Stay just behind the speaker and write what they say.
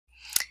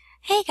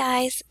Hey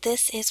guys,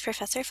 this is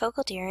Professor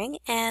Fogeldeering,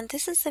 and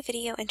this is the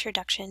video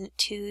introduction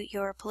to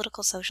your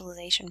political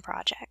socialization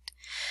project.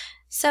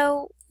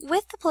 So,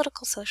 with the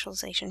political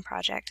socialization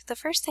project, the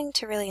first thing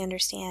to really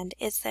understand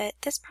is that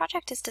this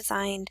project is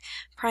designed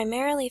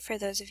primarily for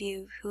those of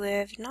you who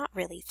have not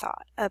really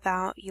thought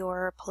about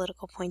your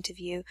political point of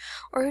view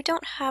or who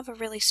don't have a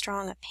really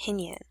strong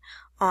opinion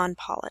on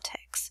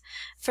politics.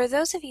 For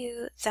those of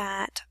you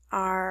that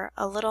are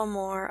a little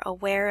more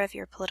aware of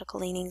your political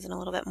leanings and a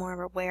little bit more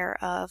aware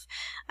of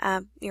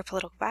your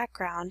political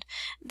background,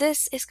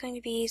 this is going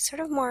to be sort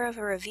of more of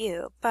a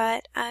review,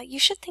 but you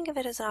should think of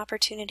it as an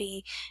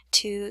opportunity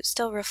to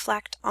still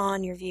reflect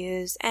on your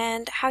views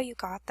and how you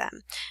got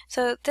them.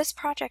 So this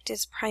project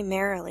is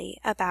primarily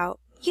about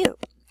you.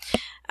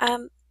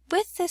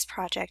 With this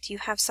project, you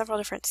have several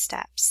different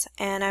steps,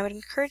 and I would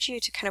encourage you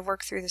to kind of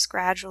work through this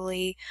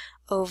gradually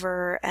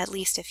over at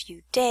least a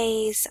few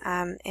days,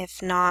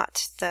 if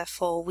not the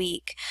full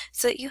week,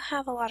 so that you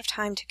have a lot of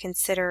time to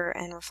consider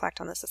and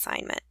reflect on this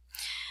assignment.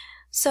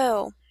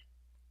 So,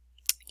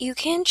 you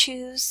can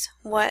choose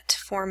what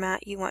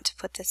format you want to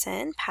put this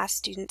in. Past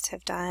students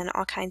have done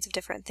all kinds of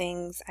different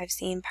things. I've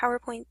seen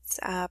PowerPoints,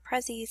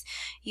 Prezis,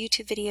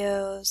 YouTube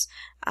videos,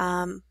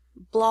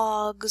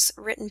 blogs,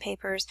 written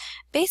papers.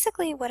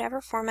 Basically,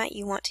 whatever format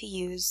you want to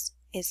use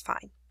is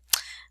fine.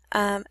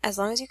 As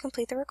long as you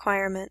complete the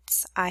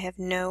requirements, I have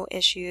no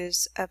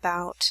issues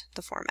about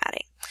the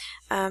formatting.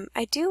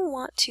 I do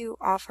want to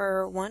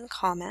offer one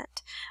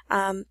comment.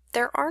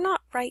 There are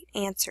not right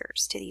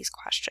answers to these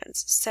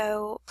questions,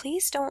 so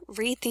please don't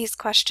read these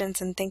questions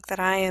and think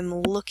that I am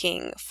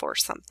looking for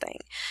something.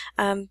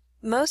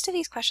 Most of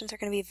these questions are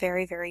going to be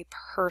very, very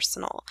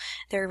personal.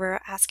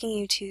 They're asking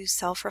you to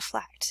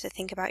self-reflect, to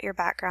think about your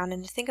background,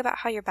 and to think about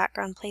how your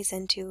background plays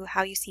into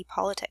how you see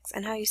politics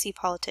and how you see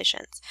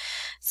politicians.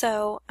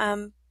 So,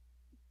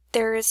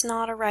 there is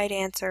not a right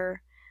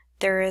answer.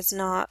 There is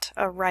not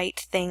a right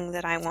thing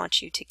that I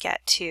want you to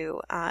get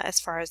to as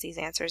far as these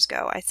answers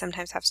go. I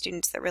sometimes have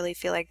students that really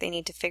feel like they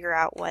need to figure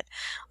out what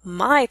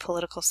my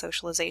political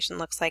socialization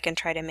looks like and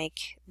try to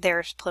make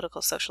their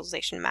political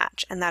socialization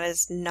match, and that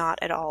is not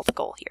at all the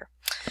goal here.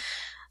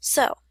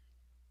 So,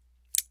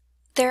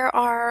 there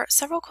are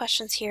several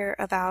questions here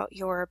about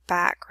your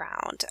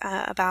background,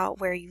 about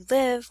where you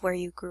live, where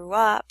you grew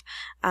up,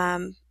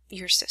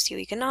 your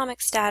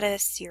socioeconomic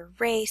status, your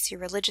race, your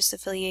religious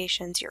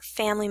affiliations, your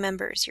family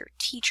members, your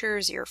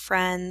teachers, your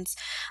friends,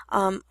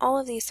 all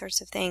of these sorts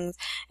of things.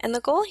 And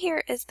the goal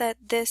here is that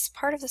this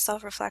part of the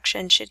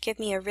self-reflection should give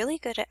me a really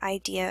good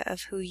idea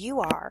of who you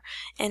are,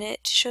 and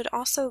it should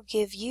also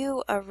give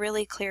you a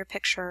really clear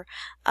picture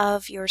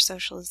of your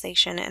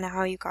socialization and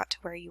how you got to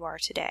where you are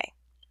today.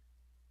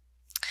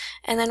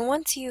 And then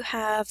once you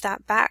have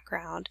that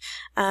background,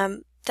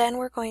 then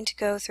we're going to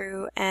go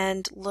through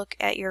and look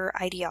at your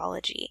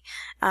ideology.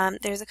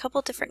 There's a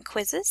couple different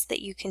quizzes that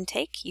you can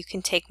take. You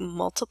can take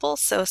multiple,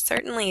 so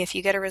certainly if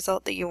you get a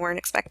result that you weren't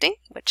expecting,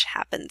 which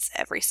happens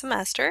every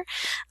semester,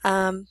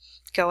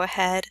 go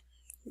ahead,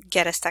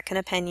 get a second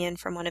opinion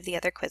from one of the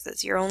other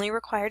quizzes. You're only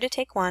required to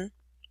take one,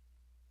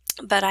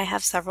 but I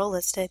have several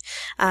listed,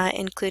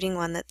 including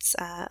one that's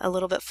a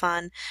little bit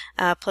fun,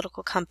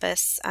 Political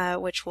Compass,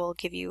 which will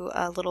give you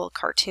a little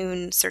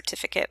cartoon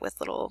certificate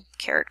with little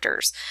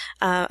characters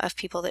of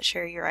people that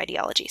share your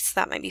ideology. So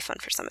that might be fun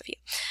for some of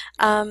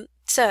you.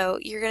 So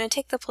you're going to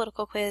take the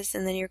political quiz,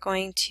 and then you're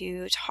going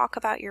to talk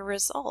about your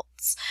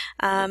results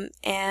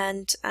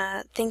and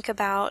think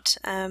about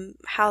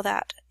how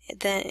that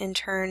then in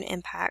turn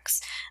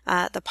impacts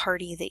the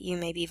party that you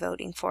may be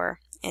voting for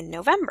in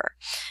November.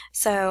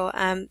 So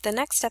the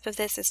next step of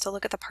this is to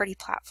look at the party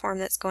platform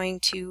that's going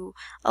to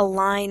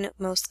align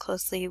most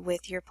closely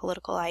with your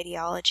political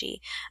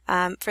ideology.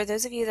 For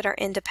those of you that are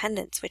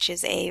independents, which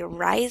is a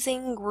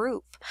rising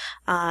group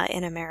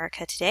in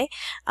America today,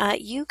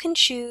 you can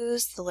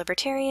choose the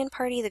Libertarian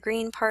Party, the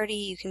Green Party.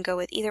 You can go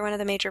with either one of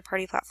the major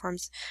party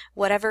platforms.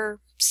 Whatever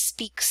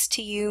speaks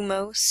to you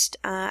most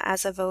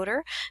as a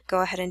voter,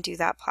 go ahead and do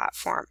that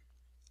platform.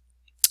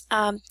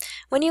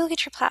 When you look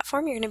at your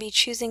platform, you're going to be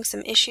choosing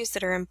some issues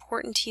that are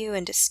important to you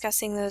and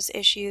discussing those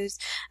issues,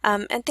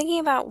 and thinking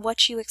about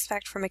what you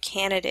expect from a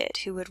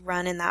candidate who would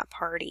run in that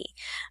party.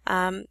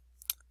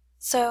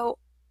 So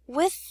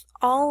with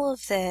all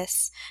of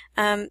this,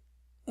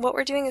 what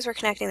we're doing is we're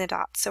connecting the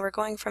dots. So we're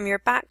going from your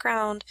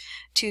background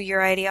to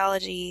your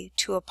ideology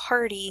to a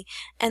party,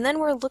 and then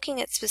we're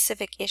looking at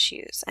specific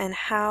issues and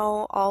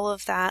how all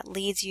of that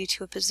leads you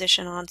to a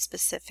position on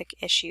specific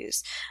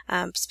issues,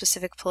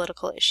 specific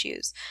political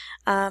issues.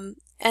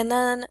 And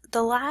then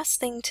the last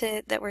thing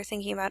that we're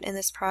thinking about in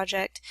this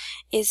project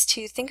is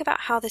to think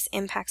about how this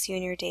impacts you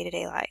in your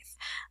day-to-day life.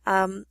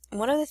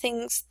 One of the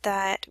things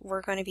that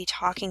we're going to be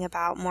talking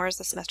about more as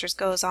the semester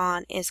goes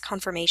on is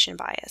confirmation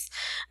bias.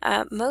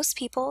 Most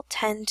people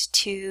tend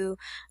to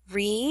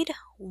read,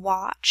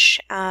 watch,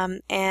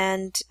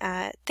 and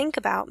think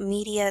about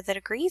media that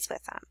agrees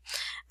with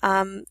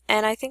them.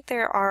 And I think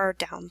there are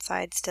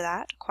downsides to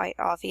that, quite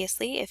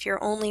obviously. If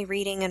you're only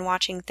reading and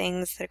watching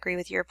things that agree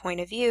with your point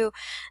of view,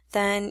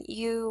 then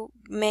you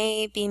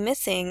may be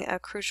missing a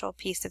crucial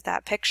piece of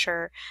that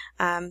picture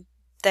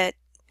that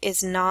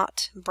is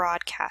not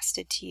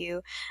broadcasted to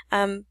you.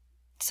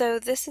 So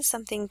this is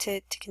something to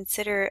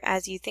consider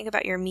as you think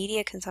about your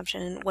media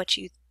consumption and what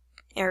you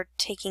are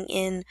taking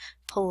in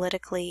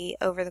politically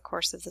over the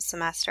course of the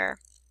semester.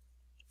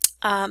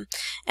 And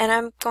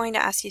I'm going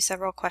to ask you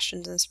several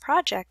questions in this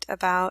project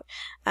about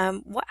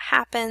what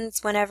happens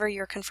whenever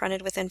you're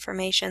confronted with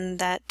information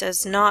that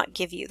does not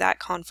give you that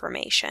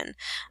confirmation.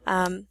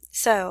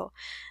 So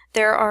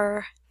there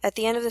are, at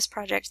the end of this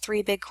project,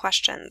 3 big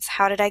questions.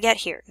 How did I get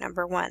here?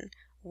 Number 1.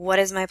 What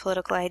is my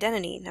political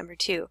identity? Number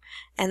 2.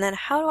 And then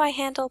how do I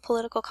handle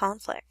political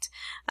conflict?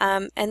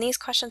 And these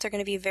questions are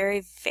going to be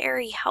very,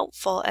 very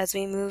helpful as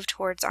we move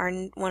towards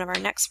one of our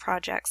next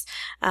projects,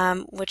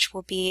 which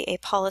will be a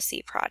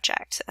policy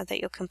project that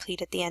you'll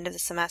complete at the end of the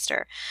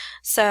semester.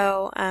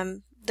 So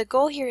the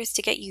goal here is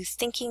to get you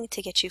thinking, to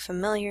get you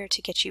familiar,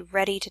 to get you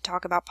ready to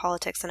talk about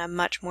politics in a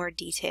much more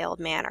detailed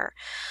manner.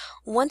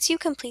 Once you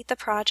complete the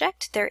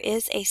project, there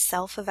is a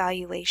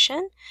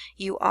self-evaluation.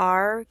 You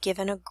are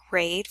given a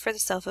grade for the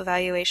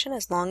self-evaluation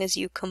as long as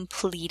you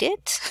complete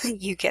it.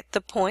 You get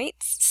the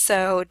points,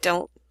 so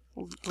don't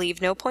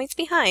leave no points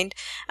behind.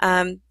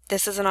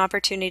 This is an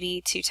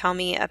opportunity to tell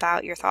me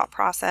about your thought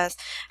process,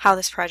 how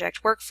this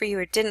project worked for you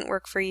or didn't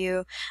work for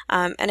you.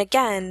 And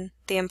again,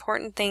 the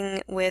important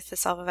thing with the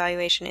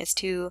self-evaluation is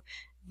to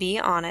be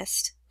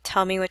honest.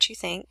 Tell me what you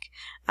think.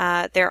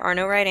 There are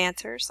no right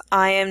answers.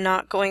 I am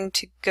not going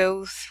to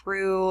go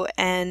through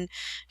and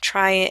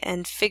try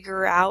and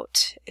figure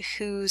out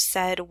who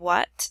said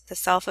what. The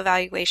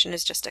self-evaluation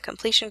is just a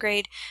completion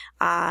grade.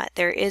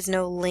 There is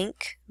no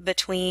link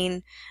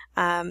between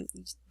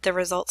the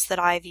results that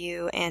I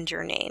view and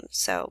your name.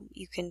 So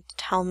you can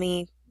tell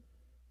me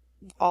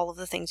all of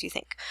the things you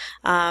think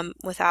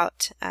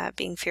without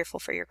being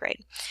fearful for your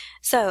grade.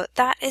 So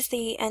that is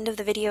the end of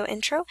the video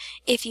intro.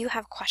 If you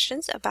have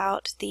questions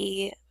about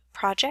the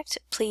project,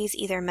 please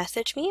either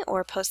message me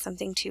or post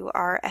something to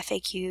our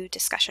FAQ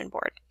discussion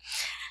board.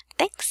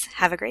 Thanks.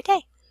 Have a great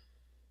day.